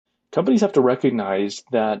companies have to recognize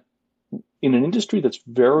that in an industry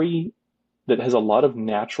that has a lot of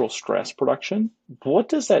natural stress production, what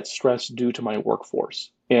does that stress do to my workforce?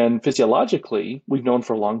 And physiologically, we've known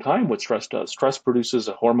for a long time what stress does. Stress produces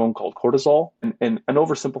a hormone called cortisol. And an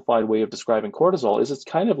oversimplified way of describing cortisol is it's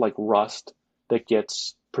kind of like rust that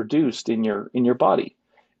gets produced in your body.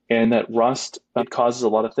 And that rust, it causes a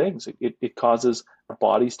lot of things. It causes our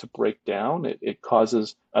bodies to break down. It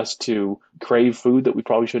causes us to crave food that we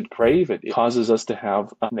probably shouldn't crave. It causes us to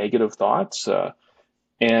have negative thoughts.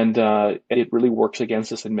 And it really works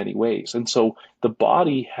against us in many ways. And so the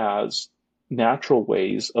body has natural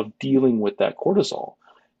ways of dealing with that cortisol.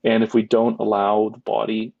 And if we don't allow the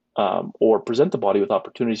body or present the body with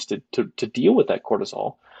opportunities to deal with that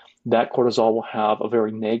cortisol will have a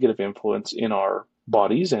very negative influence in our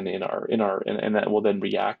bodies and and that will then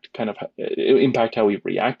impact how we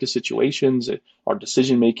react to situations, our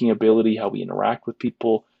decision-making ability, how we interact with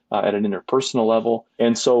people at an interpersonal level.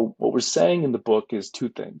 And so what we're saying in the book is two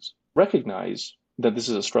things. Recognize that this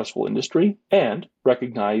is a stressful industry, and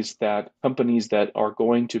recognize that companies that are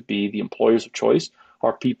going to be the employers of choice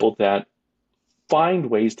are people that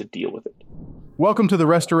find ways to deal with it. Welcome to the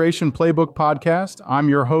Restoration Playbook Podcast. I'm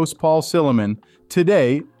your host, Paul Silliman.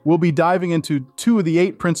 Today, we'll be diving into 2 of the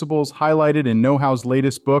 8 principles highlighted in Know How's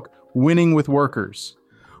latest book, Winning with Workers.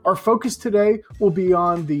 Our focus today will be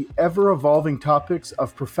on the ever-evolving topics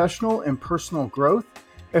of professional and personal growth,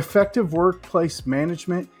 effective workplace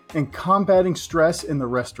management, and combating stress in the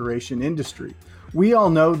restoration industry. We all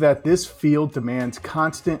know that this field demands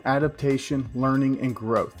constant adaptation, learning, and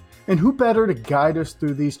growth. And who better to guide us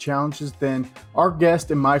through these challenges than our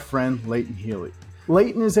guest and my friend, Leighton Healy.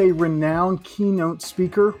 Leighton is a renowned keynote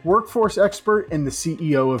speaker, workforce expert, and the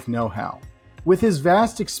CEO of Know How. With his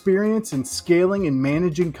vast experience in scaling and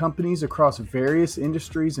managing companies across various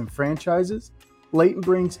industries and franchises, Leighton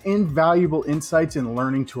brings invaluable insights and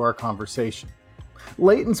learning to our conversation.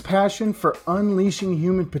 Leighton's passion for unleashing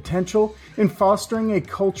human potential and fostering a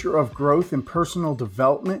culture of growth and personal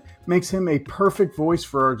development makes him a perfect voice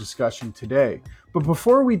for our discussion today. But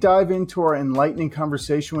before we dive into our enlightening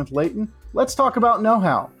conversation with Leighton, let's talk about Know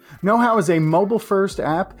How. Know How is a mobile-first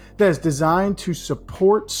app that is designed to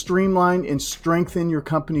support, streamline, and strengthen your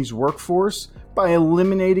company's workforce by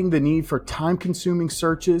eliminating the need for time-consuming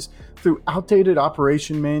searches through outdated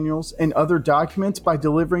operation manuals and other documents by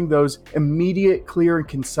delivering those immediate, clear, and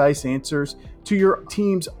concise answers to your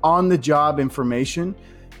team's on-the-job information,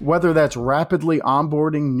 whether that's rapidly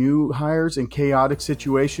onboarding new hires in chaotic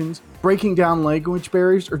situations, breaking down language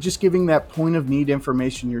barriers, or just giving that point-of-need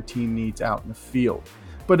information your team needs out in the field.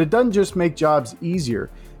 But it doesn't just make jobs easier,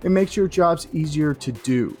 it makes your jobs easier to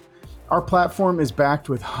do. Our platform is backed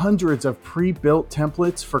with hundreds of pre-built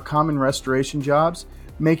templates for common restoration jobs,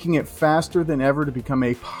 making it faster than ever to become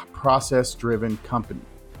a process-driven company.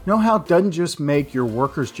 Know How doesn't just make your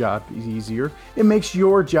workers' job easier, it makes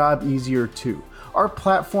your job easier too. Our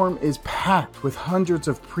platform is packed with hundreds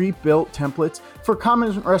of pre-built templates for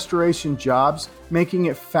common restoration jobs, making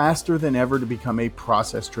it faster than ever to become a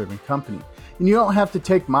process-driven company. And you don't have to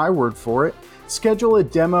take my word for it. Schedule a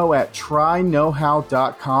demo at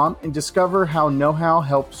tryknowhow.com and discover how Know How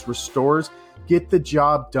helps restorers get the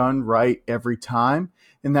job done right every time.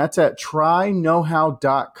 And that's at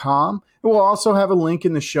tryknowhow.com. And we'll also have a link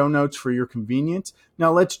in the show notes for your convenience.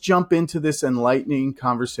 Now let's jump into this enlightening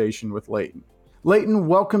conversation with Leighton. Leighton,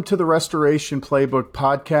 welcome to the Restoration Playbook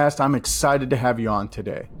Podcast. I'm excited to have you on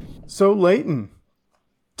today. So Leighton,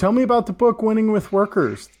 tell me about the book Winning with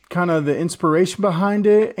Workers, kind of the inspiration behind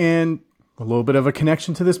it, and a little bit of a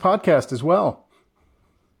connection to this podcast as well.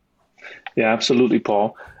 Yeah, absolutely,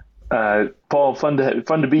 Paul. Paul, fun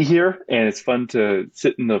to be here, and it's fun to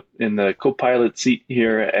sit in the co-pilot seat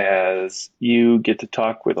here as you get to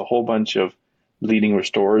talk with a whole bunch of leading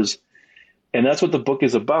restorers. And that's what the book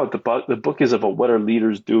is about. The book is about what are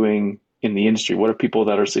leaders doing in the industry? What are people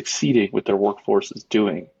that are succeeding with their workforces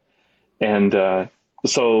doing? And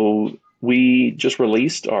so we just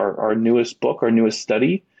released our newest book, our newest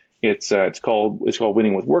study. It's called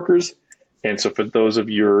Winning with Workers. And so for those of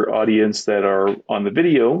your audience that are on the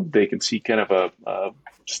video, they can see kind of a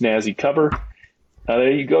snazzy cover.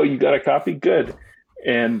 There you go. You got a copy? Good.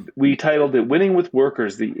 And we titled it Winning with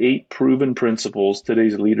Workers, the 8 Proven Principles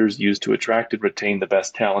Today's Leaders Use to Attract and Retain the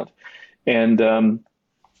Best Talent. And,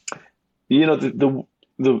 the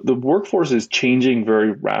workforce is changing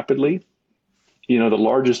very rapidly. The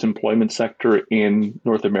largest employment sector in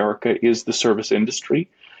North America is the service industry,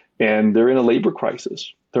 and they're in a labor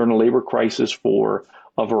crisis. They're in a labor crisis for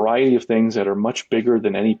a variety of things that are much bigger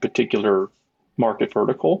than any particular market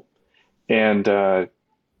vertical. And the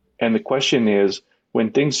question is,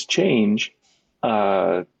 when things change,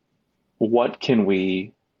 uh, what can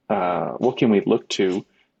we look to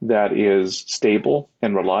that is stable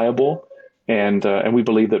and reliable, and we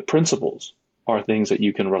believe that principles are things that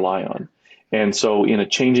you can rely on. And so, in a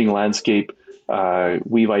changing landscape,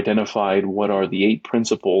 we've identified what are the 8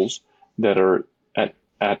 principles that are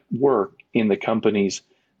at work in the companies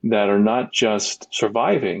that are not just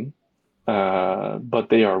surviving, but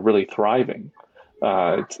they are really thriving.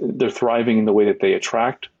 They're thriving in the way that they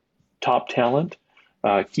attract top talent,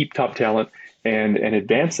 keep top talent, and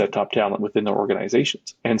advance that top talent within their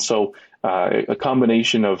organizations. And so, a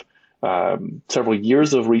combination of several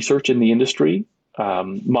years of research in the industry,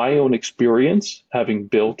 my own experience having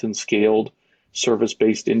built and scaled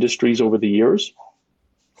service-based industries over the years,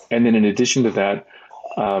 and then in addition to that,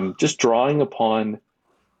 just drawing upon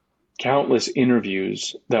countless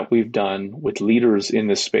interviews that we've done with leaders in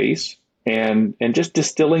this space, and just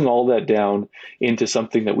distilling all that down into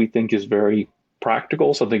something that we think is very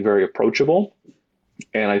practical, something very approachable,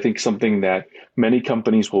 and I think something that many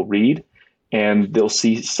companies will read, and they'll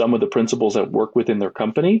see some of the principles that work within their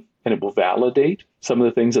company, and it will validate some of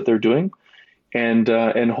the things that they're doing, and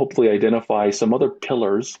hopefully identify some other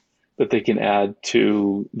pillars that they can add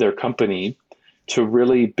to their company to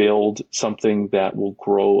really build something that will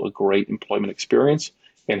grow a great employment experience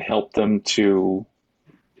and help them to,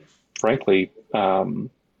 frankly,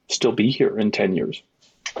 still be here in 10 years.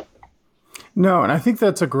 No, and I think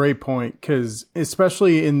that's a great point because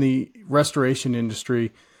especially in the restoration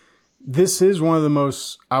industry, this is one of the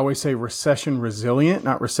most, I always say, recession resilient,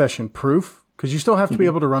 not recession proof, because you still have to be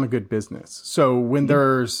able to run a good business. So when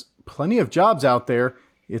there's plenty of jobs out there,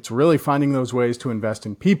 it's really finding those ways to invest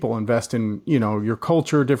in people, invest in, your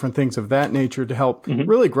culture, different things of that nature to help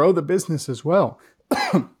really grow the business as well.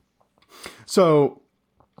 So,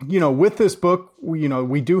 with this book,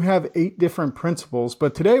 we do have 8 different principles,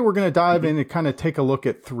 but today we're going to dive in and kind of take a look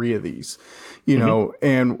at 3 of these,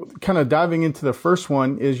 and kind of diving into the first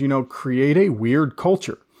one is, create a weird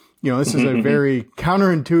culture. This is a very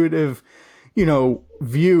counterintuitive,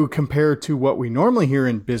 view compared to what we normally hear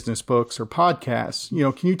in business books or podcasts.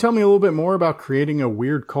 Can you tell me a little bit more about creating a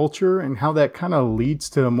weird culture and how that kind of leads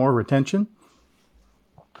to more retention?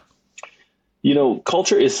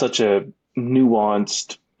 Culture is such a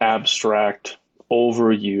nuanced, abstract,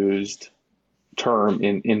 overused term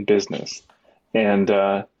in business. And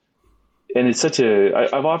it's such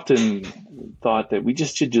I've often thought that we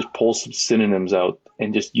should just pull some synonyms out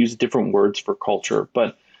and just use different words for culture.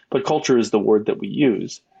 But culture is the word that we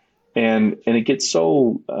use. And it gets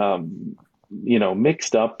so,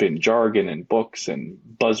 mixed up in jargon and books and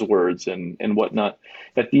buzzwords and whatnot.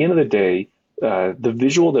 At the end of the day, the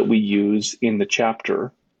visual that we use in the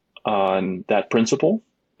chapter on that principle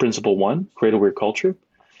 1, create a weird culture,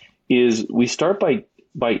 is we start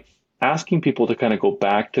by asking people to kind of go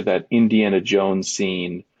back to that Indiana Jones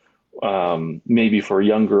scene, maybe for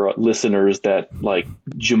younger listeners, that like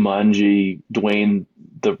Jumanji, Dwayne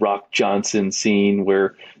the Rock Johnson scene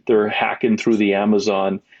where they're hacking through the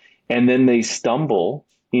Amazon, and then they stumble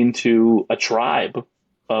into a tribe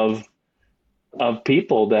of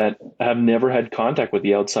people that have never had contact with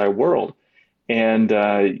the outside world. And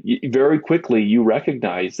very quickly you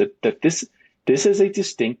recognize that this is a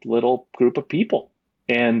distinct little group of people,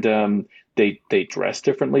 and they dress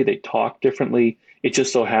differently, they talk differently. It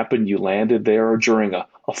just so happened you landed there during a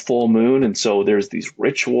full moon, and so there's these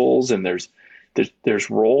rituals and there's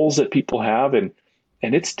roles that people have, and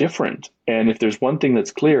it's different. And if there's one thing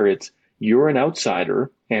that's clear, it's you're an outsider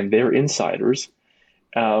and they're insiders.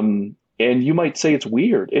 And you might say it's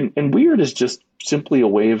weird, and weird is just simply a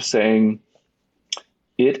way of saying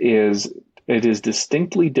it is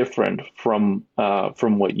distinctly different from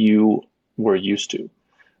what you were used to.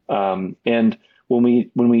 And when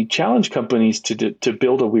we challenge companies to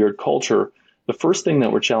build a weird culture, the first thing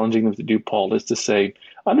that we're challenging them to do, Paul, is to say,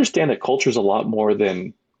 understand that culture is a lot more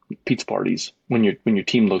than pizza parties when your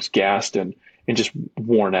team looks gassed and just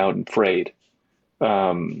worn out and frayed,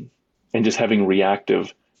 and just having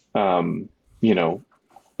reactive, Uber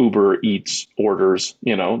Eats orders,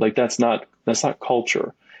 like that's not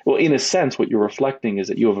culture. Well, in a sense, what you're reflecting is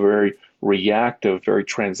that you have a very reactive, very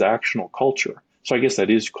transactional culture. So I guess that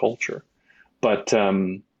is culture. But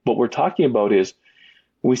what we're talking about is,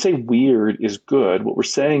 when we say weird is good, what we're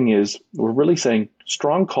saying is we're really saying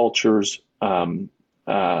strong cultures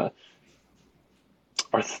are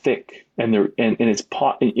thick, and it's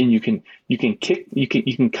and you can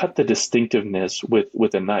cut the distinctiveness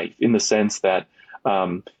with a knife, in the sense that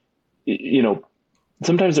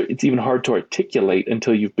sometimes it's even hard to articulate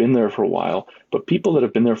until you've been there for a while. But people that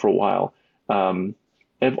have been there for a while,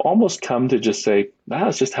 have almost come to just say,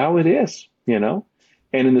 it's just how it is, you know?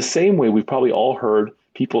 And in the same way, we've probably all heard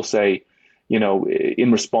people say,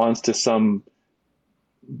 in response to some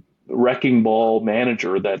wrecking ball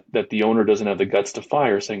manager that the owner doesn't have the guts to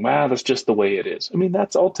fire, saying, that's just the way it is. I mean,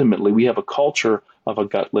 that's ultimately, we have a culture of a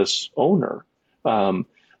gutless owner.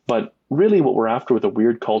 But really what we're after with a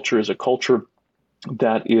weird culture is a culture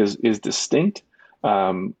that is distinct.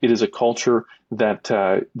 It is a culture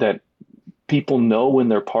that people know when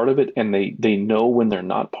they're part of it, and they know when they're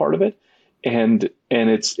not part of it. And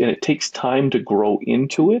it takes time to grow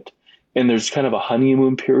into it. And there's kind of a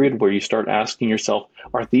honeymoon period where you start asking yourself,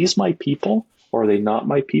 are these my people or are they not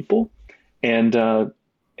my people? And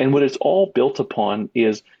what it's all built upon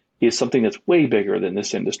is something that's way bigger than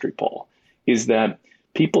this industry, Paul, is that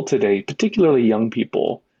people today, particularly young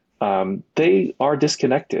people, they are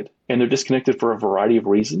disconnected, and they're disconnected for a variety of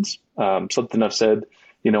reasons. Something I've said,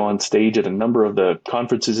 on stage at a number of the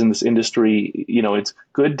conferences in this industry, it's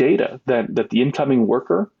good data that the incoming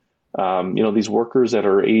worker, these workers that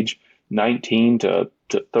are age 19 to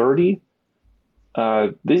 30,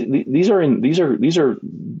 these are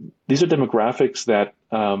demographics that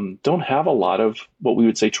don't have a lot of what we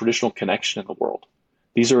would say traditional connection in the world.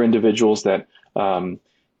 These are individuals that don't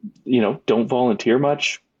volunteer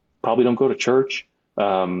much, probably don't go to church.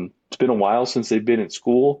 It's been a while since they've been in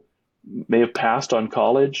school, may have passed on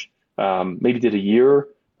college, maybe did a year.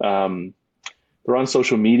 They're on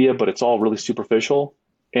social media, but it's all really superficial.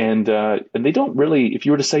 And they don't really, if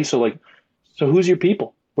you were to say, so who's your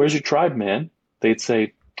people? Where's your tribe, man? They'd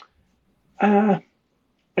say, I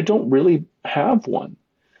don't really have one.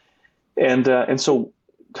 And so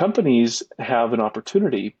companies have an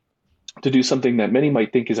opportunity to do something that many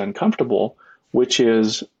might think is uncomfortable, which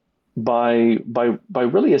is by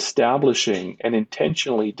really establishing and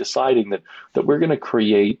intentionally deciding that we're going to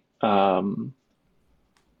create, I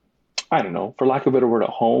don't know, for lack of a better word, a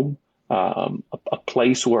home, a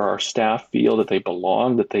place where our staff feel that they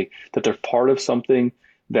belong, that they're part of something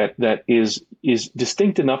that is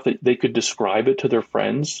distinct enough that they could describe it to their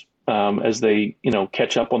friends as they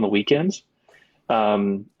catch up on the weekends.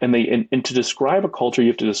 And to describe a culture, you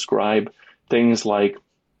have to describe things like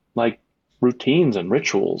routines and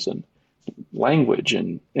rituals and language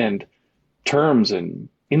and terms and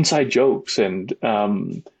inside jokes and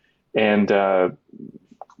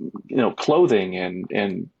clothing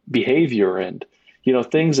and behavior and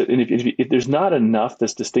things that, and if there's not enough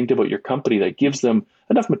that's distinct about your company that gives them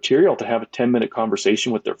enough material to have a 10-minute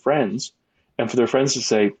conversation with their friends, and for their friends to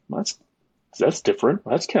say, that's different,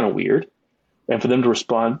 that's kind of weird, and for them to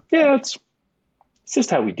respond, yeah, it's just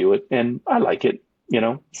how we do it, and I like it.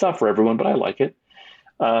 It's not for everyone, but I like it.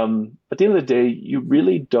 At the end of the day, you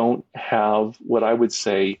really don't have what I would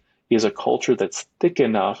say is a culture that's thick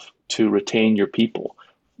enough to retain your people,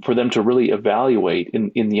 for them to really evaluate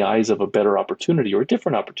in the eyes of a better opportunity or a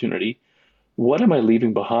different opportunity, what am I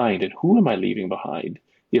leaving behind and who am I leaving behind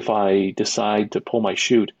if I decide to pull my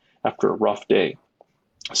chute after a rough day?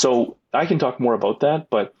 So I can talk more about that,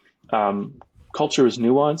 but culture is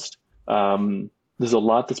nuanced. There's a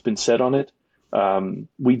lot that's been said on it.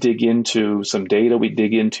 We dig into some data, we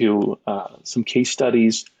dig into some case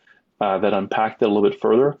studies that unpack that a little bit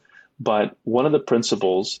further. But one of the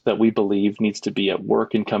principles that we believe needs to be at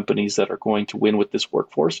work in companies that are going to win with this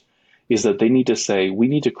workforce is that they need to say, we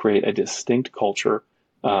need to create a distinct culture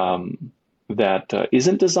that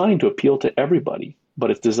isn't designed to appeal to everybody, but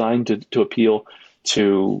it's designed to appeal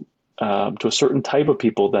to a certain type of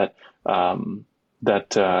people that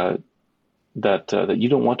you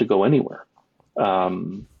don't want to go anywhere.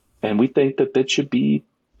 And we think that it should be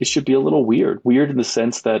a little weird in the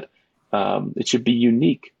sense that it should be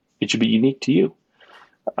unique. It should be unique to you.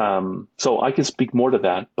 So I can speak more to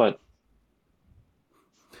that, but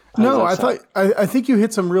no, I think you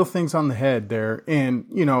hit some real things on the head there. And,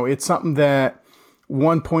 it's something that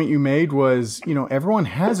one point you made was, everyone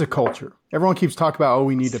has a culture. Everyone keeps talking about,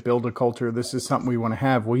 we need to build a culture. This is something we want to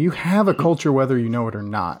have. Well, you have a culture whether you know it or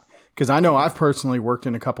not. Because I know I've personally worked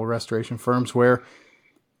in a couple of restoration firms where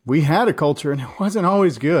we had a culture and it wasn't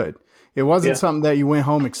always good. It wasn't something that you went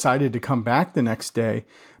home excited to come back the next day.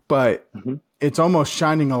 But it's almost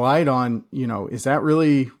shining a light on, is that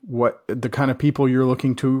really what the kind of people you're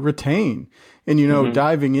looking to retain? And,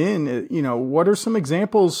 diving in, what are some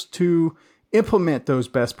examples to implement those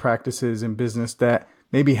best practices in business that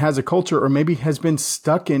maybe has a culture or maybe has been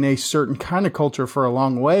stuck in a certain kind of culture for a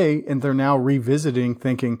long way, and they're now revisiting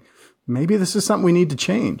thinking, maybe this is something we need to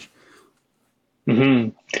change?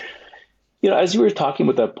 As you were talking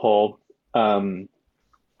with that, Paul,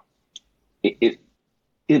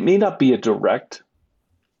 it may not be a direct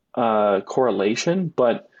correlation,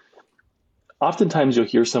 but oftentimes you'll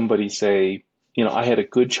hear somebody say, I had a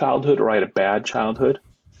good childhood or I had a bad childhood,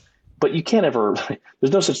 but you can't ever,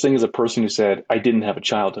 there's no such thing as a person who said, I didn't have a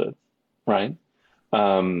childhood, right?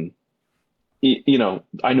 Um,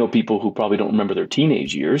 I know people who probably don't remember their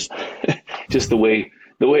teenage years, just the way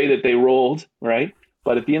that they rolled, right?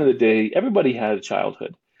 But at the end of the day, everybody had a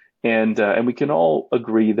childhood, and we can all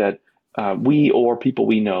agree that we or people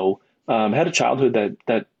we know had a childhood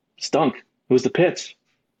that stunk. It was the pits,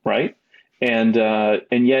 right? And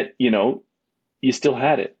yet, you still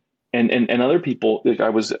had it. And other people, like I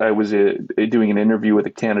was doing an interview with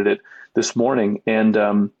a candidate this morning, and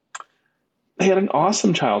they had an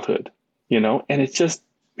awesome childhood, and it's just,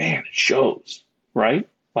 man, it shows, right?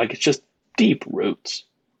 Like it's just deep roots.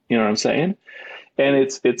 You know what I'm saying? And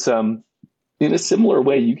it's in a similar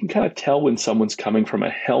way, you can kind of tell when someone's coming from a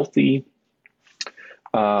healthy,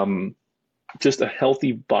 um, just a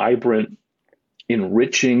healthy, vibrant,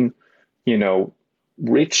 enriching, you know,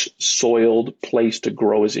 rich soiled place to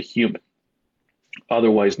grow as a human,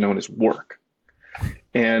 otherwise known as work.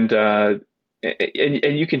 And and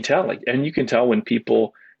you can tell, when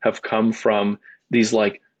people have come from these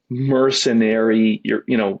like mercenary, you're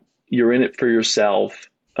in it for yourself.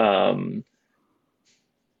 The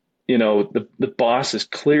boss is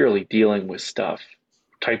clearly dealing with stuff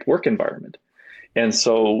type work environment. And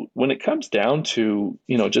so when it comes down to,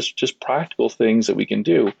 just practical things that we can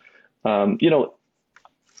do, um, you know,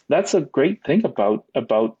 that's a great thing about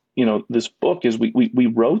this book is we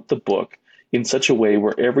wrote the book in such a way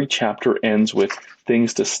where every chapter ends with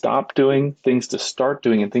things to stop doing, things to start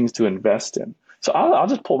doing, and things to invest in. So I'll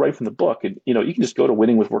just pull right from the book, and you can just go to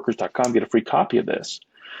winningwithworkers.com, get a free copy of this.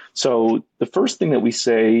 So the first thing that we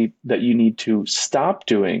say that you need to stop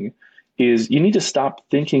doing is you need to stop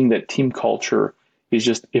thinking that team culture is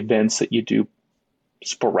just events that you do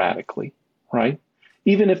sporadically, right?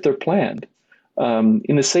 Even if they're planned.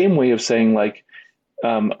 In the same way of saying, like,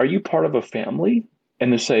 are you part of a family?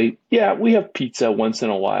 And they say, yeah, we have pizza once in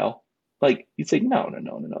a while. Like you'd say, no, no,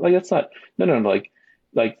 no, no, no. Like that's not, no, no, no.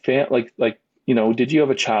 Did you have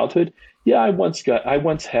a childhood? Yeah, I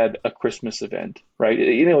once had a Christmas event,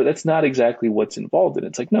 right? That's not exactly what's involved in it.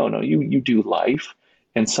 It's like, no, no, you do life,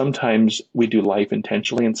 and sometimes we do life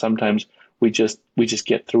intentionally, and sometimes we just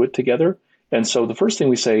get through it together. And so the first thing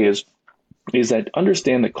we say is that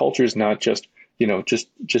understand that culture is not just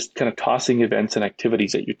just kind of tossing events and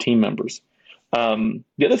activities at your team members.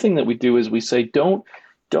 The other thing that we do is we say don't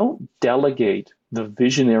delegate the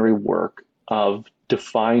visionary work of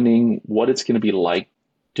defining what it's going to be like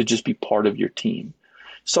to just be part of your team.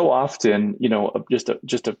 So often, just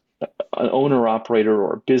an owner operator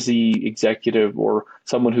or a busy executive or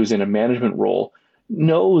someone who's in a management role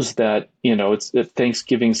knows that it's that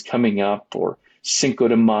Thanksgiving's coming up or Cinco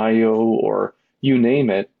de Mayo or you name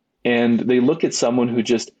it, and they look at someone who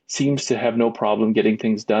just seems to have no problem getting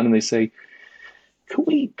things done, and they say, could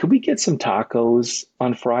we get some tacos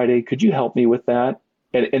on Friday? Could you help me with that?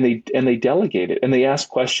 And they delegate it, and they ask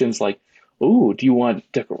questions like, "Oh, do you want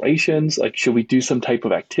decorations? Like, should we do some type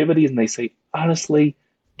of activity?" And they say, "Honestly,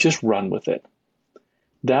 just run with it."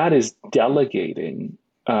 That is delegating.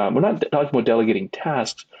 We're not talking about delegating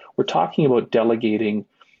tasks. We're talking about delegating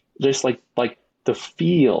just like the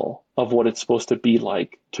feel of what it's supposed to be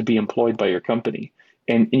like to be employed by your company.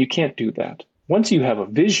 And you can't do that. Once you have a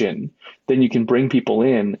vision, then you can bring people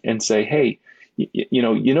in and say, hey, you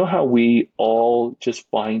know how we all just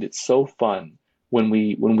find it so fun when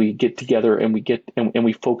we get together and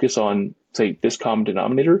we focus on, say, this common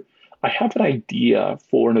denominator. I have an idea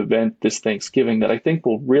for an event this Thanksgiving that I think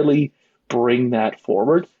will really bring that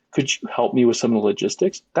forward. Could you help me with some of the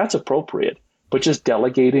logistics? That's appropriate. But just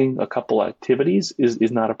delegating a couple activities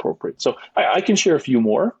is not appropriate. So I can share a few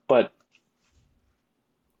more, but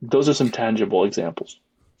those are some tangible examples.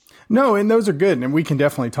 No, and those are good. And we can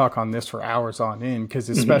definitely talk on this for hours on end, because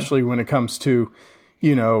especially when it comes to,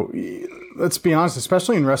 let's be honest,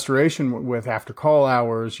 especially in restoration with after call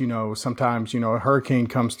hours, sometimes, a hurricane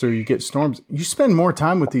comes through, you get storms, you spend more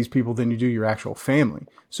time with these people than you do your actual family.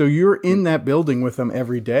 So you're in that building with them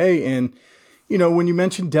every day. And, when you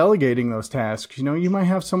mention delegating those tasks, you might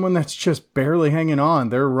have someone that's just barely hanging on.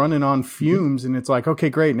 They're running on fumes, and it's like, okay,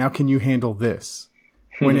 great. Now can you handle this?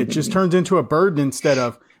 When it just turns into a burden instead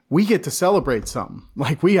of, we get to celebrate something.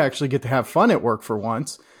 Like we actually get to have fun at work for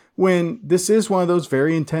once, when this is one of those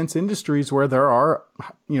very intense industries where there are,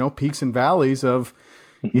 peaks and valleys of,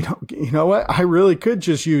 you know what? I really could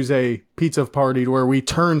just use a pizza party where we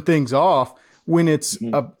turn things off, when it's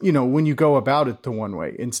Mm-hmm. when you go about it the one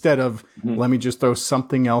way instead of Mm-hmm. let me just throw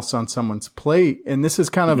something else on someone's plate. And this is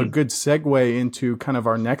kind of a Mm-hmm. good segue into kind of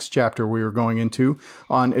our next chapter we were going into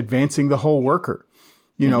on advancing the whole worker.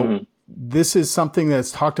 Mm-hmm. This is something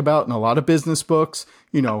that's talked about in a lot of business books,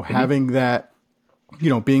 Mm-hmm. having that,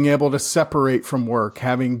 being able to separate from work,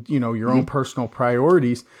 having, your own personal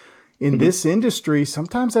priorities. In Mm-hmm. this industry,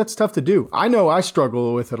 sometimes that's tough to do. I know I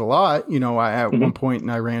struggle with it a lot. At Mm-hmm. one point,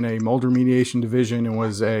 I ran a Mulder mediation division and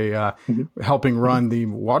was Mm-hmm. helping run the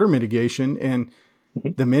water mitigation. And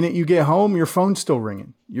the minute you get home, your phone's still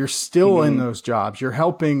ringing. You're still in Mm-hmm. those jobs. You're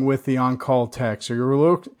helping with the on-call text,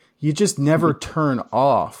 or you just never Mm-hmm. turn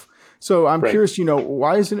off. So I'm Right. curious,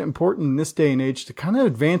 why is it important in this day and age to kind of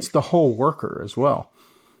advance the whole worker as well?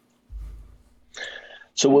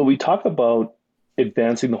 So when we talk about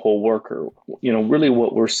advancing the whole worker, really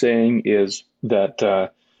what we're saying is that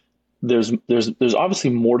there's obviously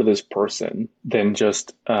more to this person than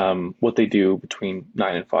just what they do between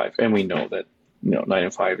 9 and 5, and we know that 9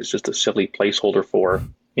 and 5 is just a silly placeholder for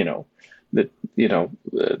that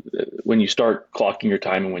when you start clocking your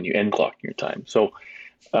time and when you end clocking your time. So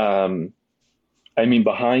um, I mean,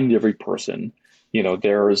 behind every person,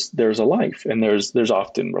 there's a life, and there's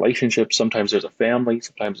often relationships. Sometimes there's a family,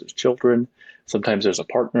 sometimes there's children, sometimes there's a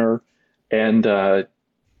partner, and at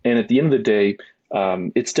the end of the day,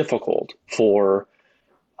 it's difficult for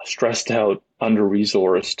a stressed out, under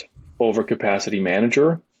resourced, overcapacity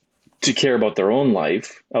manager to care about their own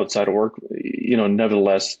life outside of work.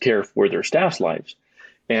 Nevertheless, care for their staff's lives.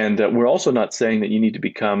 And we're also not saying that you need to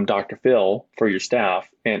become Dr. Phil for your staff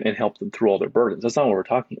and help them through all their burdens. That's not what we're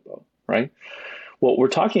talking about, right? What we're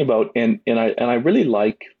talking about, and I really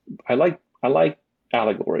I like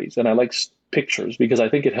allegories, and I like pictures, because I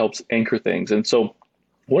think it helps anchor things. And so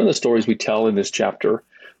one of the stories we tell in this chapter,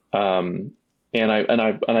 um,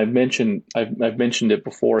 I've mentioned it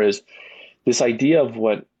before, is this idea of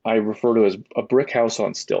what I refer to as a brick house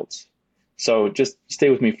on stilts. So just stay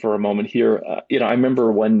with me for a moment here. I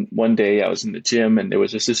remember one day I was in the gym, and there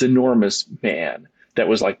was just this enormous man that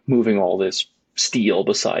was like moving all this steel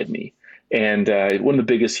beside me, and one of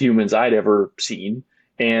the biggest humans I'd ever seen.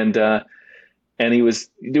 And he was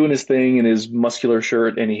doing his thing in his muscular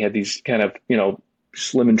shirt, and he had these kind of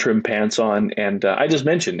slim and trim pants on. And I just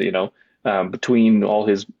mentioned, between all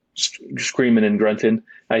his screaming and grunting,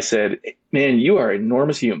 I said, "Man, you are an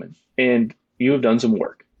enormous human, and you have done some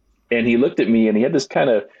work." And he looked at me, and he had this kind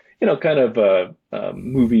of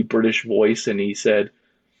movie British voice, and he said,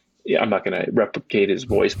 "Yeah, I'm not going to replicate his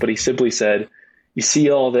voice, but he simply said, 'You see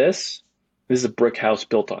all this? This is a brick house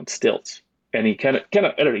built on stilts.'" And he I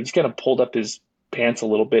don't know, he just kind of pulled up his pants a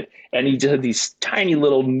little bit, and he just had these tiny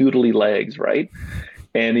little noodly legs, right?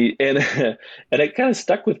 And and it kind of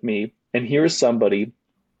stuck with me. And here's somebody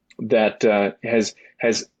that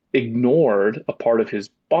has ignored a part of his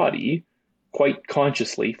body quite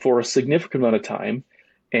consciously for a significant amount of time,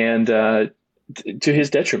 and to his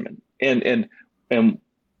detriment. And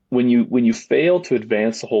when you fail to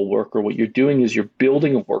advance the whole worker, what you're doing is you're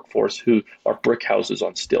building a workforce who are brick houses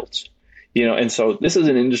on stilts. And so this is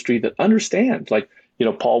an industry that understands, like,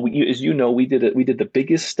 Paul, as you know, we did the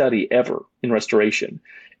biggest study ever in restoration.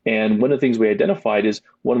 And one of the things we identified is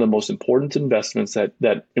one of the most important investments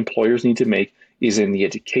that employers need to make is in the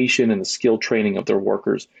education and the skill training of their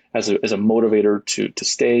workers as a motivator to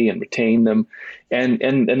stay and retain them. And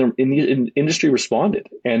the industry responded.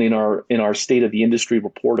 And in our state of the industry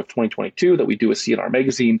report of 2022 that we do with CNR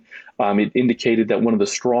magazine, it indicated that one of the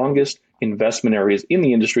strongest investment areas in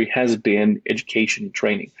the industry has been education and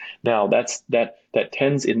training. Now that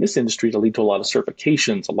tends in this industry to lead to a lot of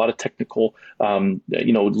certifications, a lot of technical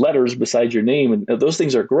letters beside your name, and those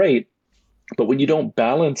things are great. But when you don't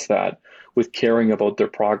balance that with caring about their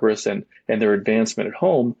progress and their advancement at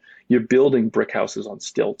home, you're building brick houses on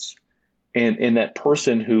stilts. And that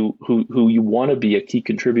person who you want to be a key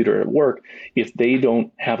contributor at work, if they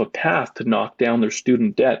don't have a path to knock down their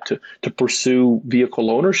student debt, to pursue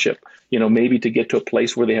vehicle ownership, maybe to get to a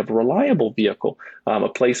place where they have a reliable vehicle, a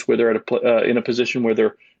place where they're in a position where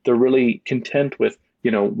they're really content with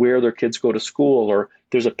where their kids go to school, or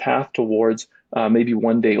there's a path towards maybe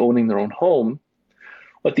one day owning their own home.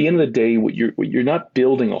 At the end of the day, what you're not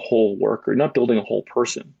building a whole worker, not building a whole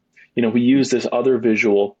person. We use this other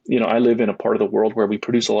visual. I live in a part of the world where we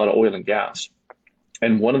produce a lot of oil and gas.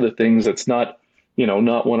 And one of the things that's not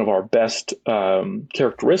one of our best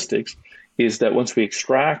characteristics is that once we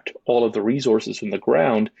extract all of the resources from the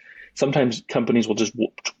ground, sometimes companies will just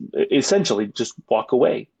essentially just walk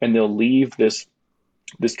away, and they'll leave this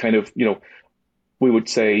kind of, we would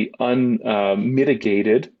say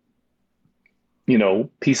unmitigated,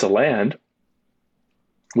 piece of land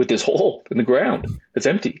with this hole in the ground that's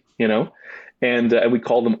empty, and we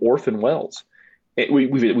call them orphan wells.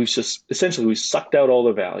 We've just essentially we sucked out all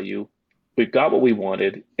the value. We've got what we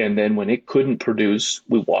wanted, and then when it couldn't produce,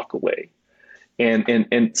 we walk away.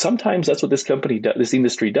 And sometimes that's what this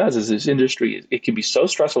industry does. Is this industry? It can be so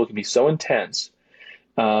stressful, it can be so intense,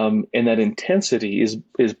 and that intensity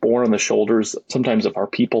is borne on the shoulders sometimes of our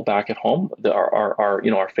people back at home,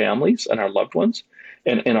 our families and our loved ones,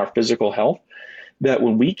 and our physical health. That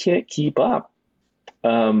when we can't keep up,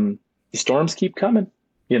 the storms keep coming.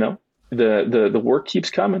 The work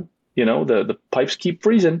keeps coming. The pipes keep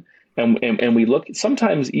freezing, and we look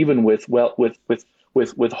sometimes even with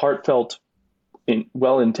heartfelt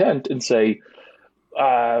intent and say,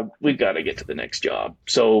 we got to get to the next job.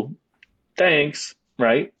 So thanks,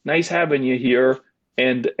 right? Nice having you here.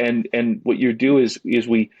 And what you do is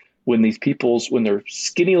when their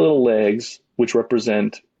skinny little legs, which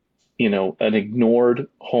represent, an ignored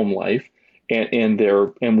home life,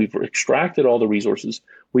 and we've extracted all the resources,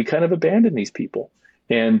 we kind of abandon these people.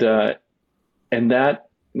 And that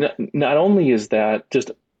not only is that just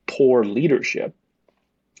poor leadership,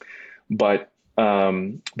 but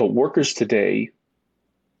workers today,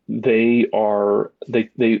 they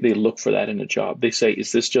look for that in a job. They say,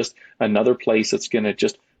 is this just another place that's going to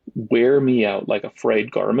just wear me out like a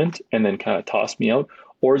frayed garment and then kind of toss me out?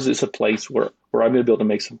 Or is this a place where I'm going to be able to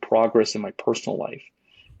make some progress in my personal life?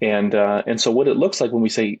 And so what it looks like when we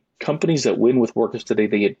say companies that win with workers today,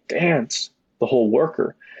 they advance the whole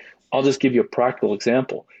worker. I'll just give you a practical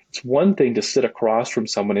example. It's one thing to sit across from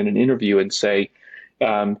someone in an interview and say,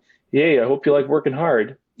 "Hey, I hope you like working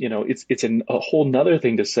hard." It's a whole nother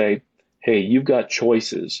thing to say, "Hey, you've got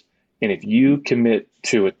choices, and if you commit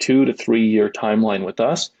to a 2 to 3 year timeline with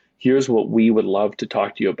us, here's what we would love to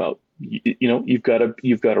talk to you about. You've got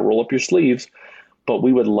to roll up your sleeves, but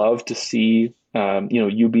we would love to see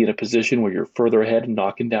you be in a position where you're further ahead and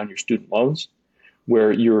knocking down your student loans,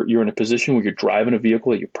 where you're in a position where you're driving a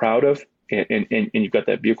vehicle that you're proud of, and you've got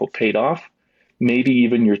that vehicle paid off. Maybe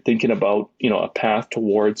even you're thinking about a path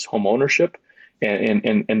towards home ownership,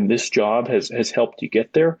 and this job has helped you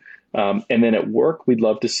get there. And then at work, we'd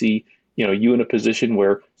love to see you in a position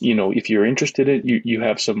where if you're interested in it, you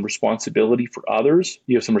have some responsibility for others,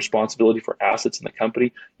 you have some responsibility for assets in the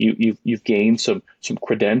company. You've gained some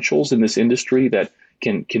credentials in this industry that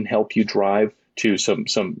can help you drive to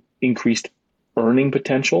some increased earning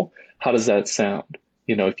potential. How does that sound?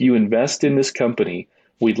 If you invest in this company,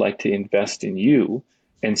 we'd like to invest in you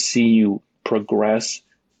and see you progress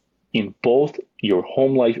in both your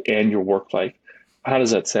home life and your work life. How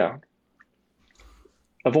does that sound?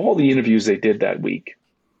 Of all the interviews they did that week,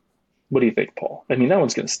 what do you think, Paul? I mean, that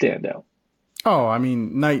one's going to stand out. Oh, I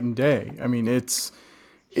mean, night and day. I mean,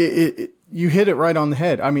 you hit it right on the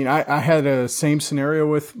head. I mean, I had a same scenario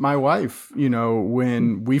with my wife.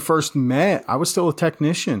 When we first met, I was still a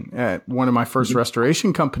technician at one of my first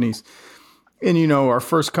restoration companies. And, our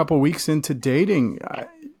first couple of weeks into dating,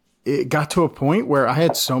 it got to a point where I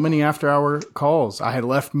had so many after-hour calls. I had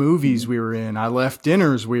left movies we were in. I left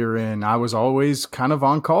dinners we were in. I was always kind of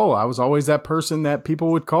on call. I was always that person that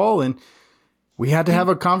people would call. And we had to have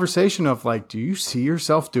a conversation of like, do you see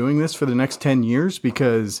yourself doing this for the next 10 years?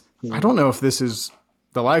 Because I don't know if this is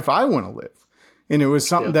the life I want to live. And it was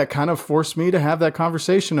something that kind of forced me to have that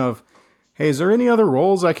conversation of, hey, is there any other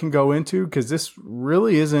roles I can go into? Because this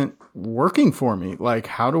really isn't working for me. Like,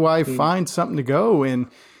 how do I find something to go? And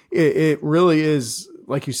it really is,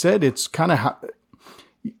 like you said, it's kind of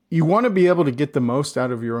you want to be able to get the most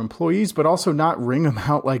out of your employees, but also not wring them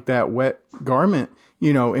out like that wet garment,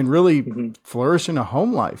 and really flourish in a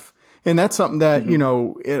home life. And that's something that, in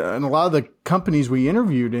a lot of the companies we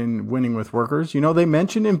interviewed in Winning with Workers, they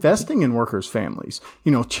mentioned investing in workers' families,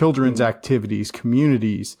 children's activities,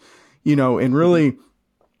 communities, and really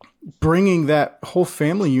bringing that whole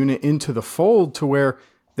family unit into the fold to where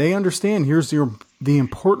they understand here's the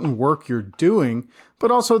important work you're doing,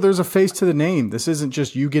 but also there's a face to the name. This isn't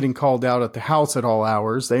just you getting called out at the house at all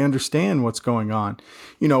hours. They understand what's going on.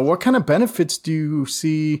 What kind of benefits do you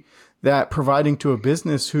see that providing to a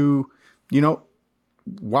business who,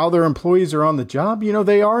 while their employees are on the job,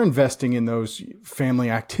 they are investing in those family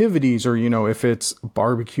activities or, if it's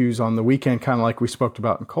barbecues on the weekend, kind of like we spoke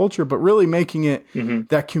about in culture, but really making it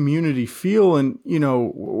that community feel. And,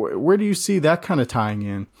 where do you see that kind of tying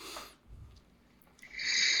in?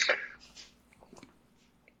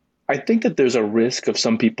 I think that there's a risk of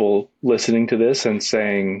some people listening to this and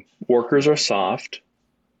saying workers are soft.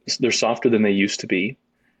 They're softer than they used to be.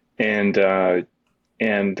 And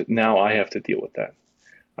now I have to deal with that.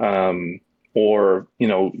 Or,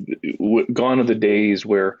 gone are the days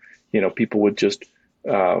where, people would just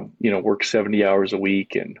work 70 hours a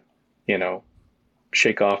week and,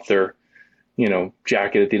 shake off their,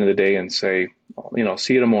 jacket at the end of the day and say,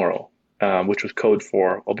 see you tomorrow, which was code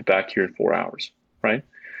for I'll be back here in 4 hours, right?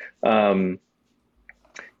 Um,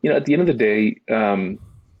 at the end of the day,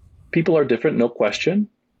 people are different, no question,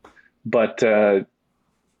 but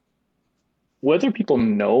whether people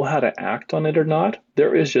know how to act on it or not,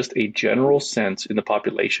 there is just a general sense in the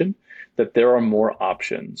population that there are more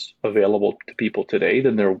options available to people today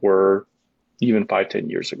than there were even 5, 10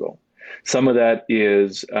 years ago. Some of that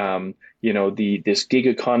is, this gig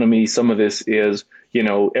economy. Some of this is,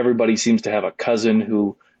 everybody seems to have a cousin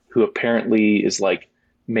who apparently is like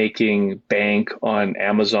making bank on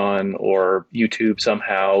Amazon or YouTube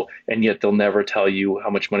somehow, and yet they'll never tell you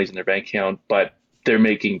how much money's in their bank account, but they're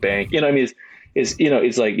making bank. I mean,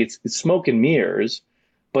 it's like it's smoke and mirrors,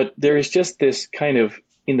 but there is just this kind of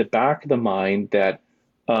in the back of the mind that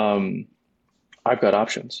um, I've got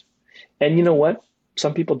options. And you know what?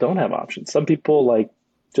 Some people don't have options. Some people like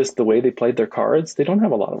just the way they played their cards, they don't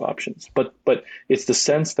have a lot of options. But it's the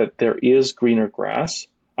sense that there is greener grass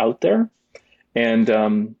out there, and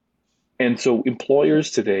so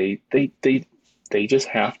employers today they just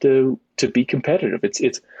have to be competitive.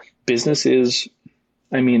 It's business is,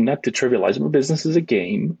 I mean, not to trivialize it, but business is a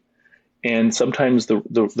game, and sometimes the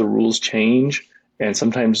rules change, and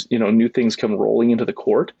sometimes new things come rolling into the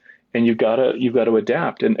court, and you've got to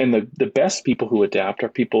adapt. And the best people who adapt are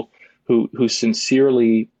people who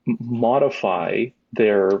sincerely modify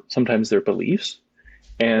sometimes their beliefs,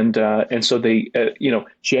 and so they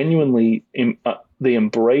genuinely they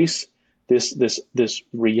embrace this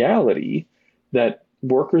reality that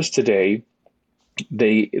workers today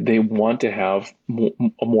they want to have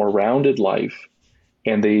a more rounded life,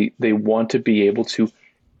 and they want to be able to,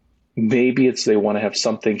 maybe it's they want to have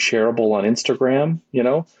something shareable on Instagram,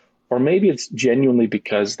 or maybe it's genuinely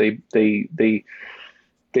because they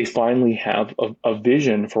finally have a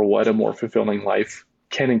vision for what a more fulfilling life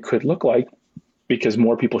can and could look like, because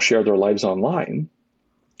more people share their lives online,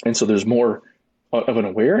 and so there's more of an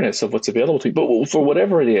awareness of what's available to you. But for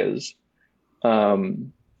whatever it is,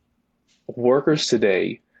 um, workers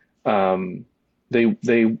today, they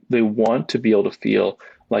want to be able to feel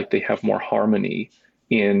like they have more harmony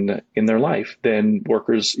in their life than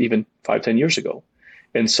workers even 5, 10 years ago.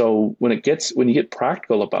 And so when you get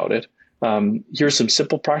practical about it, here's some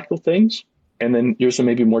simple practical things, and then here's some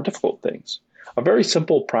maybe more difficult things. A very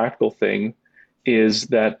simple practical thing is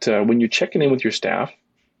that when you're checking in with your staff,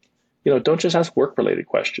 don't just ask work related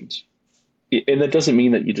questions. And that doesn't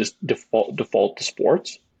mean that you just default to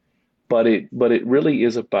sports, but it really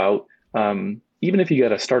is about, even if you got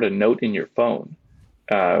to start a note in your phone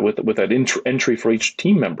with that entry for each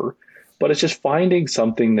team member, but it's just finding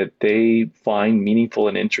something that they find meaningful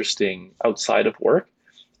and interesting outside of work,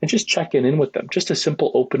 and just checking in with them. Just a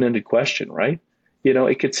simple open-ended question, right?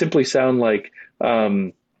 It could simply sound like,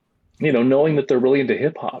 knowing that they're really into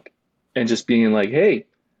hip hop, and just being like, hey,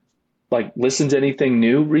 like, listen to anything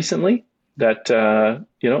new recently that,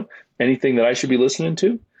 anything that I should be listening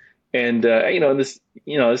to. And this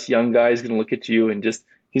young guy is going to look at you and just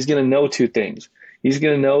he's going to know two things. He's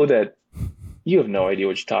going to know that you have no idea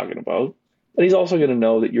what you're talking about, but he's also going to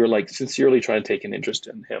know that you're like sincerely trying to take an interest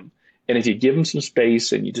in him. And if you give him some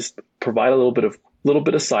space and you just provide a little bit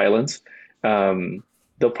of silence,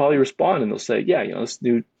 they'll probably respond, and they'll say, yeah, this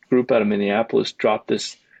new group out of Minneapolis dropped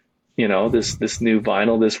this, this new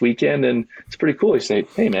vinyl this weekend, and it's pretty cool. You say,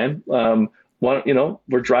 hey man, why don't,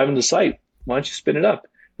 we're driving to site. Why don't you spin it up?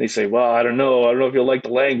 They say, well, I don't know if you'll like the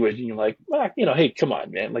language. And you're like, well, hey, come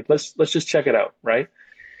on, man. Like, let's just check it out. Right.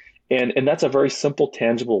 And that's a very simple,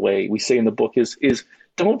 tangible way we say in the book is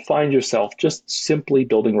don't find yourself just simply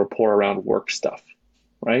building rapport around work stuff.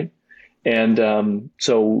 Right. And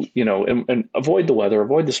so, and avoid the weather,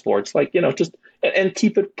 avoid the sports, like, just, and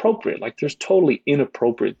keep it appropriate. Like, there's totally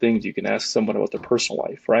inappropriate things you can ask someone about their personal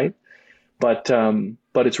life. Right. But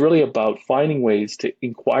it's really about finding ways to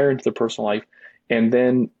inquire into their personal life. And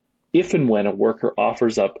then if and when a worker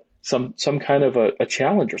offers up some kind of a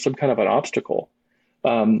challenge or some kind of an obstacle,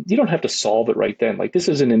 you don't have to solve it right then. Like, this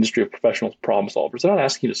is an industry of professional problem solvers. They're not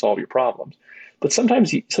asking you to solve your problems, but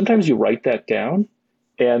sometimes you write that down,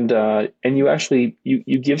 and you actually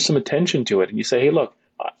you give some attention to it, and you say, hey, look,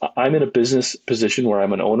 I'm in a business position where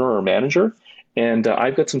I'm an owner or a manager, and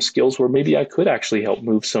I've got some skills where maybe I could actually help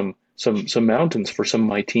move some mountains for some of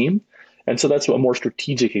my team. And so that's a more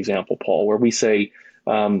strategic example, Paul, where we say,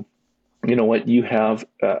 you know what, you have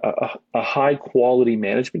a high quality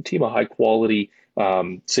management team, a high quality,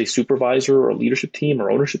 say, supervisor or leadership team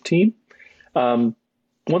or ownership team. Um,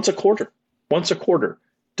 once a quarter,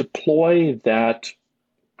 deploy that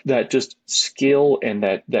that just skill and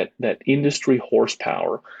that industry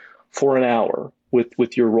horsepower for an hour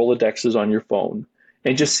with your Rolodexes on your phone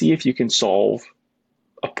and just see if you can solve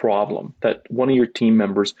a problem that one of your team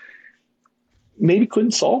members maybe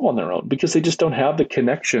couldn't solve on their own because they just don't have the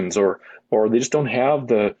connections or they just don't have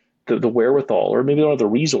the wherewithal, or maybe they don't have the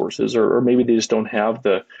resources, or maybe they just don't have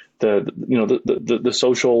the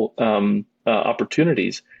social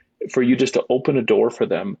opportunities for you just to open a door for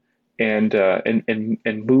them and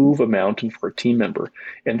move a mountain for a team member,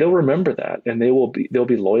 and they'll remember that, and they'll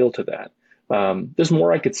be loyal to that. There's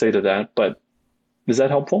more I could say to that, but is that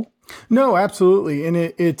helpful? No, absolutely. And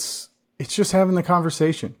it's just having the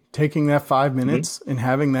conversation, taking that 5 minutes and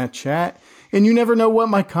having that chat, and you never know what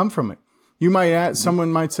might come from it. You might ask,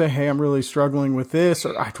 someone might say, hey, I'm really struggling with this,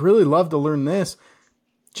 or I'd really love to learn this.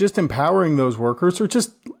 Just empowering those workers or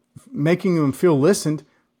just making them feel listened.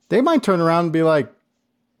 They might turn around and be like,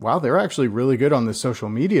 wow, they're actually really good on this social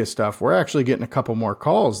media stuff. We're actually getting a couple more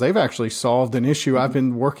calls. They've actually solved an issue I've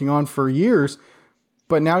been working on for years.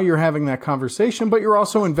 But now you're having that conversation, but you're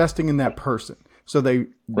also investing in that person. So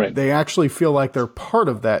they actually feel like they're part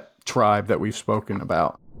of that tribe that we've spoken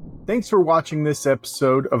about. Thanks for watching this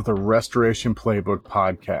episode of the Restoration Playbook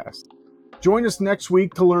podcast. Join us next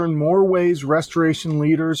week to learn more ways restoration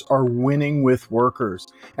leaders are winning with workers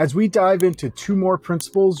as we dive into 2 more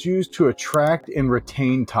principles used to attract and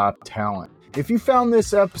retain top talent. If you found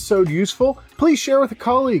this episode useful, please share with a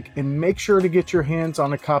colleague and make sure to get your hands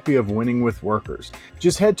on a copy of Winning with Workers.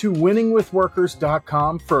 Just head to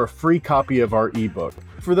winningwithworkers.com for a free copy of our ebook.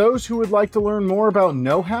 For those who would like to learn more about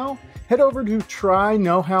know-how, head over to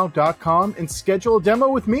tryknowhow.com and schedule a demo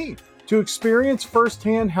with me to experience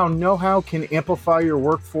firsthand how know-how can amplify your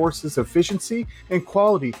workforce's efficiency and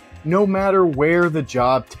quality no matter where the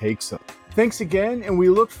job takes them. Thanks again, and we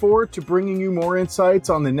look forward to bringing you more insights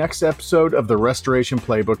on the next episode of the Restoration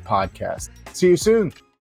Playbook podcast. See you soon.